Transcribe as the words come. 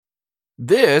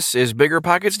This is Bigger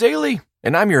Pockets Daily,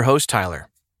 and I'm your host, Tyler.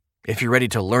 If you're ready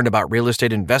to learn about real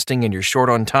estate investing and you're short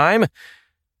on time,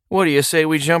 what do you say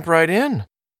we jump right in?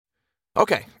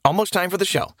 Okay, almost time for the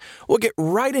show. We'll get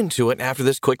right into it after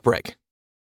this quick break.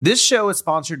 This show is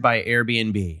sponsored by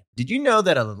Airbnb. Did you know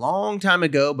that a long time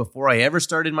ago, before I ever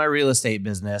started my real estate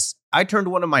business, I turned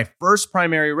one of my first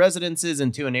primary residences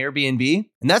into an Airbnb?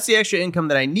 And that's the extra income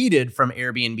that I needed from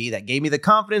Airbnb that gave me the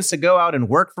confidence to go out and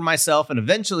work for myself and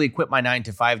eventually quit my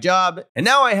 9-to-5 job. And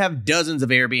now I have dozens of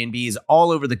Airbnbs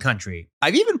all over the country.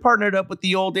 I've even partnered up with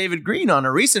the old David Green on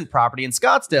a recent property in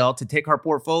Scottsdale to take our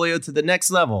portfolio to the next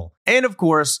level. And of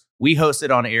course, we host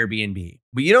it on Airbnb.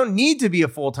 But you don't need to be a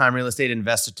full-time real estate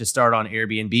investor to start on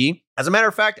Airbnb. As a matter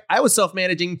of fact, I was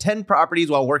self-managing 10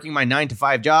 properties while working my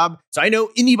 9-to-5 job, so I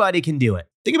know anybody can do it.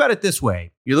 Think about it this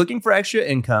way. You're looking for extra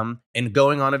income and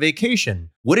going on a vacation.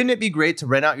 Wouldn't it be great to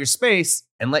rent out your space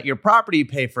and let your property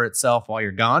pay for itself while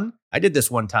you're gone? I did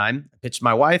this one time. I pitched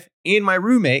my wife and my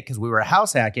roommate, because we were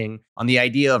house hacking, on the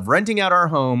idea of renting out our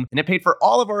home, and it paid for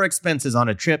all of our expenses on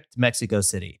a trip to Mexico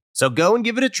City. So go and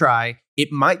give it a try.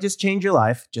 It might just change your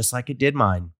life, just like it did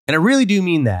mine. And I really do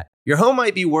mean that. Your home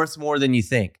might be worth more than you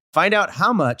think. Find out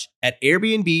how much at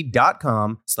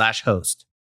airbnb.com/host.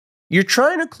 You're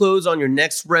trying to close on your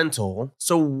next rental,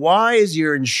 so why is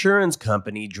your insurance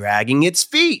company dragging its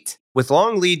feet? With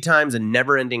long lead times and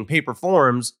never-ending paper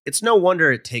forms, it's no wonder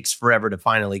it takes forever to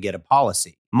finally get a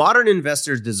policy. Modern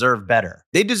investors deserve better.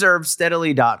 They deserve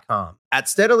Steadily.com. At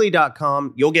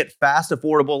Steadily.com, you'll get fast,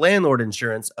 affordable landlord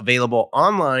insurance available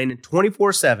online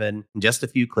 24/7 in just a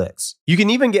few clicks. You can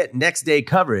even get next-day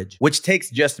coverage, which takes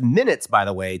just minutes, by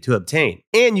the way, to obtain.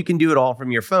 And you can do it all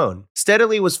from your phone.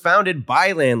 Steadily was founded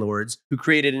by landlords who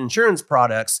created insurance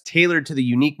products tailored to the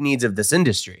unique needs of this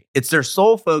industry. It's their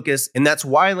sole focus, and that's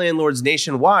why landlords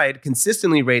nationwide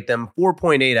consistently rate them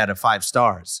 4.8 out of 5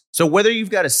 stars. So whether you've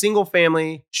got a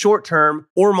single-family, short-term,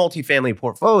 or multifamily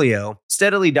portfolio,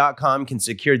 Steadily.com can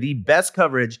secure the best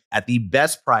coverage at the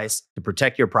best price to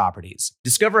protect your properties.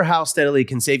 Discover how Steadily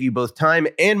can save you both time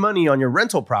and money on your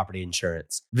rental property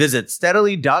insurance. Visit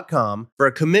Steadily.com for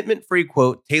a commitment-free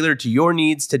quote tailored to your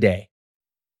needs today.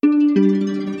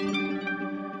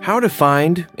 How to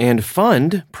find and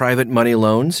fund private money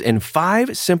loans in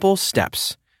 5 simple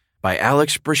steps by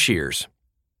Alex Brashears.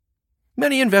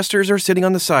 Many investors are sitting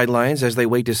on the sidelines as they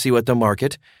wait to see what the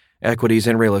market, equities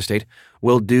and real estate,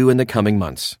 will do in the coming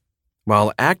months.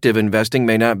 While active investing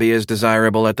may not be as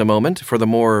desirable at the moment for the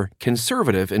more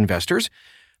conservative investors,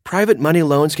 private money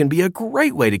loans can be a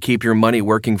great way to keep your money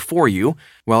working for you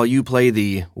while you play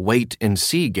the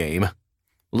wait-and-see game.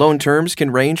 Loan terms can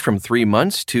range from 3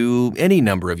 months to any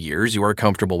number of years you are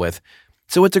comfortable with,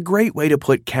 so it's a great way to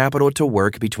put capital to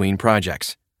work between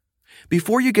projects.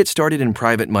 Before you get started in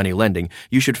private money lending,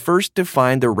 you should first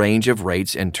define the range of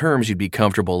rates and terms you'd be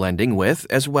comfortable lending with,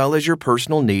 as well as your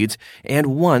personal needs and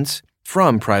wants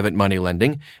from private money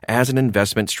lending as an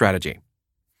investment strategy.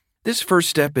 This first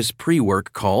step is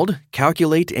pre-work called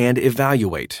Calculate and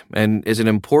Evaluate, and is an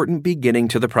important beginning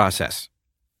to the process.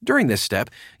 During this step,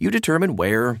 you determine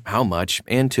where, how much,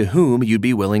 and to whom you'd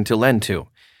be willing to lend to.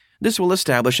 This will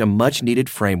establish a much-needed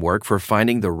framework for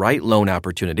finding the right loan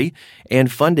opportunity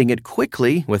and funding it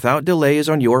quickly without delays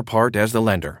on your part as the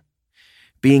lender.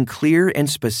 Being clear and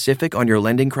specific on your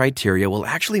lending criteria will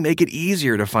actually make it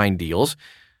easier to find deals,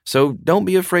 so don't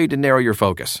be afraid to narrow your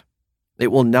focus.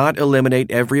 It will not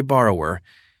eliminate every borrower,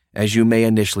 as you may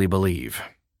initially believe.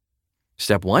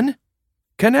 Step 1.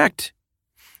 Connect.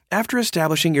 After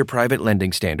establishing your private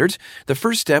lending standards, the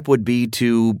first step would be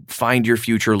to find your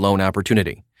future loan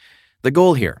opportunity. The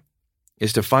goal here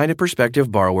is to find a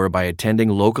prospective borrower by attending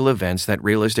local events that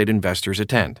real estate investors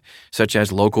attend, such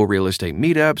as local real estate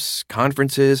meetups,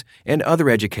 conferences, and other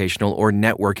educational or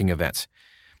networking events.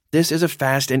 This is a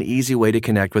fast and easy way to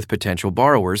connect with potential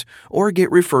borrowers or get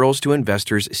referrals to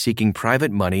investors seeking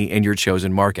private money in your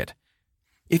chosen market.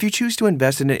 If you choose to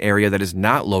invest in an area that is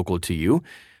not local to you,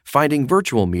 finding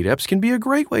virtual meetups can be a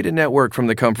great way to network from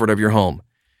the comfort of your home.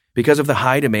 Because of the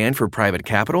high demand for private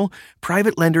capital,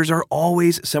 private lenders are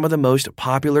always some of the most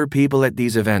popular people at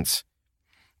these events.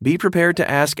 Be prepared to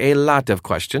ask a lot of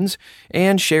questions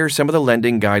and share some of the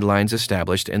lending guidelines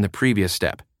established in the previous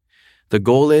step. The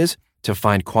goal is to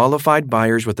find qualified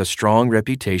buyers with a strong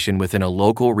reputation within a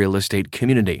local real estate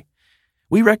community.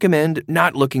 We recommend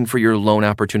not looking for your loan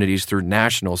opportunities through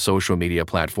national social media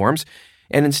platforms,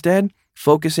 and instead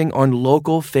focusing on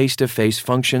local face-to-face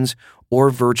functions or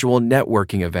virtual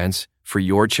networking events for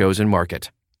your chosen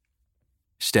market.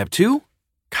 Step 2.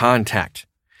 Contact.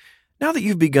 Now that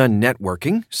you've begun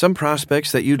networking, some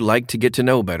prospects that you'd like to get to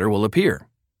know better will appear.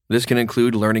 This can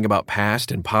include learning about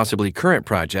past and possibly current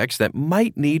projects that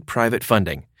might need private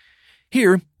funding.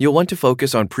 Here, you'll want to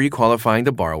focus on pre-qualifying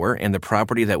the borrower and the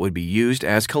property that would be used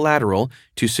as collateral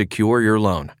to secure your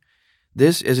loan.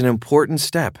 This is an important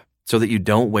step so that you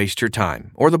don't waste your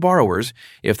time or the borrower's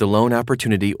if the loan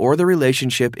opportunity or the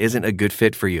relationship isn't a good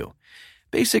fit for you.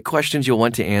 Basic questions you'll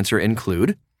want to answer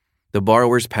include the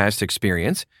borrower's past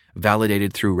experience,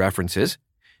 validated through references,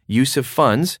 use of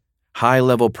funds,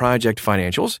 high-level project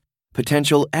financials,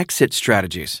 potential exit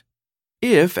strategies.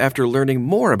 If, after learning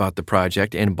more about the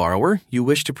project and borrower, you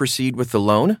wish to proceed with the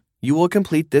loan, you will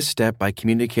complete this step by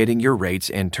communicating your rates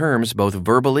and terms both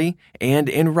verbally and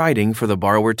in writing for the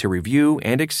borrower to review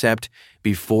and accept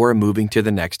before moving to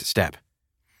the next step.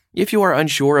 If you are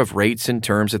unsure of rates and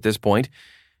terms at this point,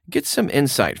 get some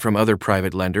insight from other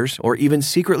private lenders or even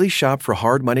secretly shop for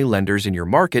hard money lenders in your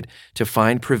market to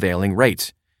find prevailing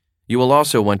rates. You will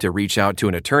also want to reach out to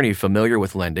an attorney familiar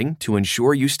with lending to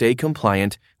ensure you stay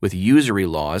compliant with usury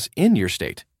laws in your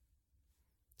state.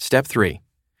 Step 3.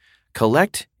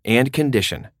 Collect and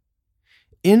condition.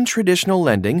 In traditional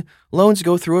lending, loans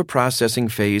go through a processing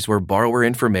phase where borrower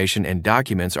information and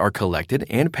documents are collected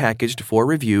and packaged for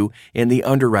review in the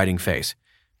underwriting phase.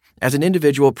 As an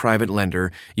individual private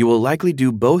lender, you will likely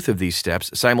do both of these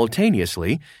steps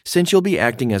simultaneously since you'll be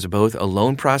acting as both a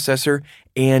loan processor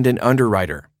and an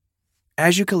underwriter.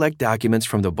 As you collect documents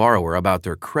from the borrower about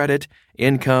their credit,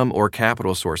 income, or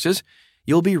capital sources,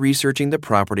 you'll be researching the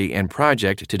property and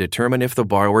project to determine if the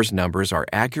borrower's numbers are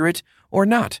accurate or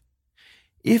not.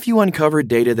 If you uncover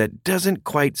data that doesn't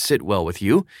quite sit well with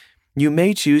you, you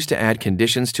may choose to add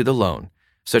conditions to the loan,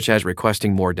 such as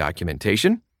requesting more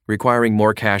documentation, requiring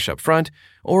more cash up front,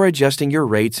 or adjusting your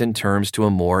rates and terms to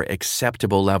a more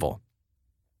acceptable level.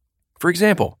 For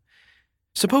example,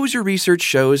 suppose your research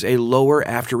shows a lower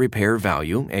after-repair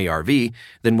value, ARV,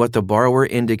 than what the borrower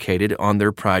indicated on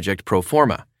their project pro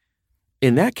forma.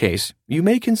 In that case, you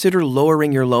may consider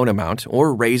lowering your loan amount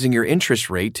or raising your interest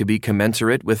rate to be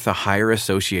commensurate with the higher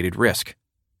associated risk.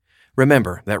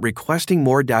 Remember that requesting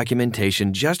more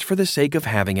documentation just for the sake of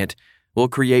having it will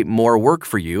create more work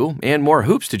for you and more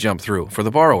hoops to jump through for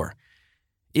the borrower.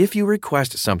 If you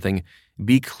request something,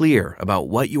 be clear about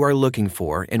what you are looking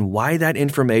for and why that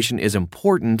information is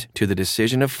important to the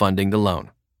decision of funding the loan.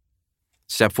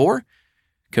 Step 4.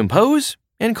 Compose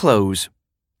and close.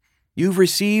 You've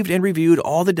received and reviewed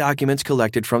all the documents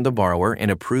collected from the borrower and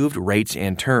approved rates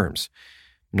and terms.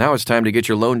 Now it's time to get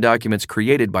your loan documents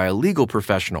created by a legal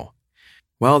professional.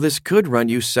 While this could run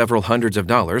you several hundreds of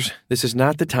dollars, this is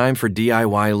not the time for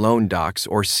DIY loan docs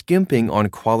or skimping on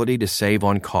quality to save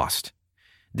on cost.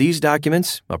 These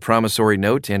documents, a promissory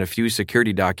note, and a few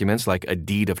security documents like a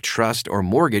deed of trust or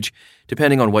mortgage,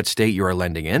 depending on what state you are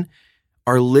lending in,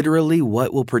 are literally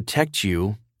what will protect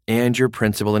you and your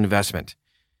principal investment.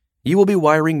 You will be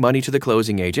wiring money to the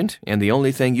closing agent, and the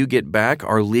only thing you get back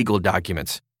are legal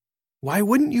documents. Why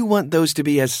wouldn't you want those to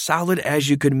be as solid as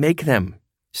you could make them?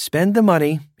 Spend the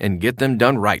money and get them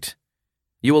done right.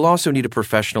 You will also need a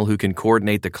professional who can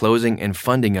coordinate the closing and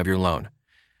funding of your loan.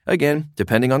 Again,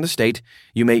 depending on the state,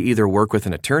 you may either work with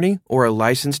an attorney or a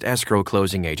licensed escrow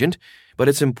closing agent, but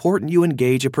it's important you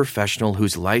engage a professional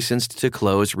who's licensed to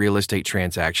close real estate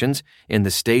transactions in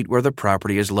the state where the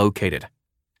property is located.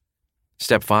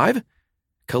 Step 5.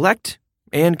 Collect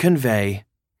and convey.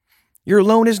 Your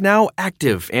loan is now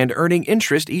active and earning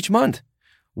interest each month.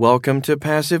 Welcome to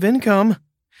passive income.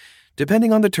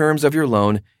 Depending on the terms of your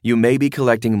loan, you may be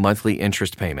collecting monthly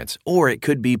interest payments, or it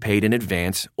could be paid in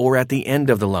advance or at the end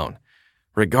of the loan.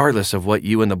 Regardless of what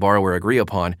you and the borrower agree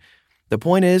upon, the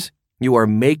point is you are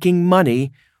making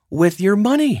money with your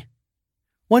money.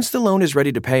 Once the loan is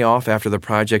ready to pay off after the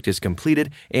project is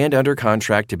completed and under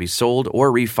contract to be sold or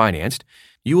refinanced,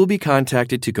 you will be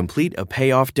contacted to complete a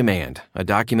payoff demand, a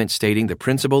document stating the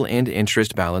principal and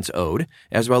interest balance owed,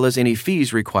 as well as any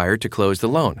fees required to close the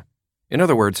loan. In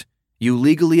other words, you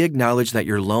legally acknowledge that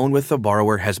your loan with the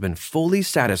borrower has been fully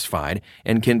satisfied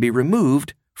and can be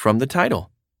removed from the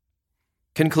title.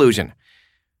 Conclusion.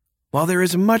 While there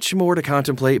is much more to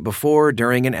contemplate before,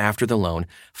 during, and after the loan,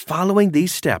 following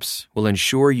these steps will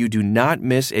ensure you do not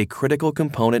miss a critical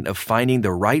component of finding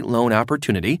the right loan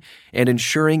opportunity and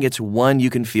ensuring it's one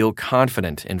you can feel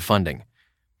confident in funding.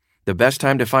 The best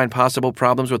time to find possible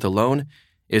problems with a loan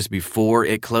is before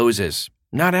it closes,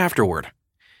 not afterward.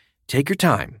 Take your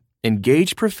time.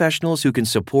 Engage professionals who can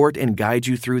support and guide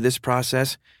you through this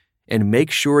process, and make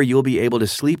sure you'll be able to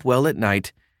sleep well at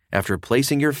night after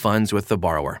placing your funds with the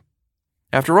borrower.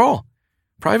 After all,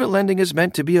 private lending is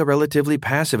meant to be a relatively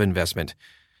passive investment,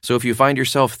 so if you find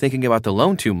yourself thinking about the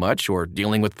loan too much or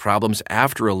dealing with problems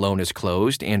after a loan is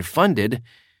closed and funded,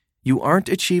 you aren't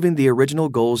achieving the original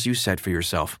goals you set for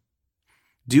yourself.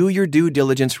 Do your due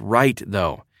diligence right,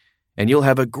 though, and you'll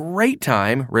have a great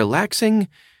time relaxing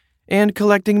and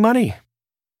collecting money.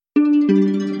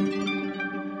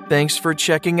 Thanks for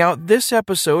checking out this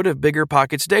episode of Bigger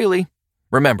Pockets Daily.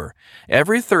 Remember,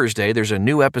 every Thursday there's a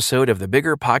new episode of the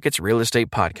Bigger Pockets Real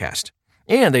Estate Podcast.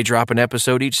 And they drop an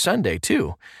episode each Sunday,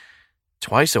 too.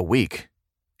 Twice a week.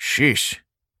 Sheesh.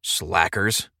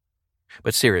 Slackers.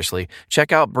 But seriously,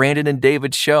 check out Brandon and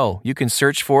David's show. You can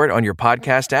search for it on your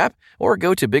podcast app or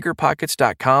go to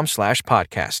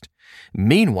biggerpockets.com/podcast.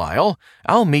 Meanwhile,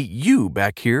 I'll meet you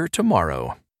back here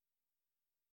tomorrow.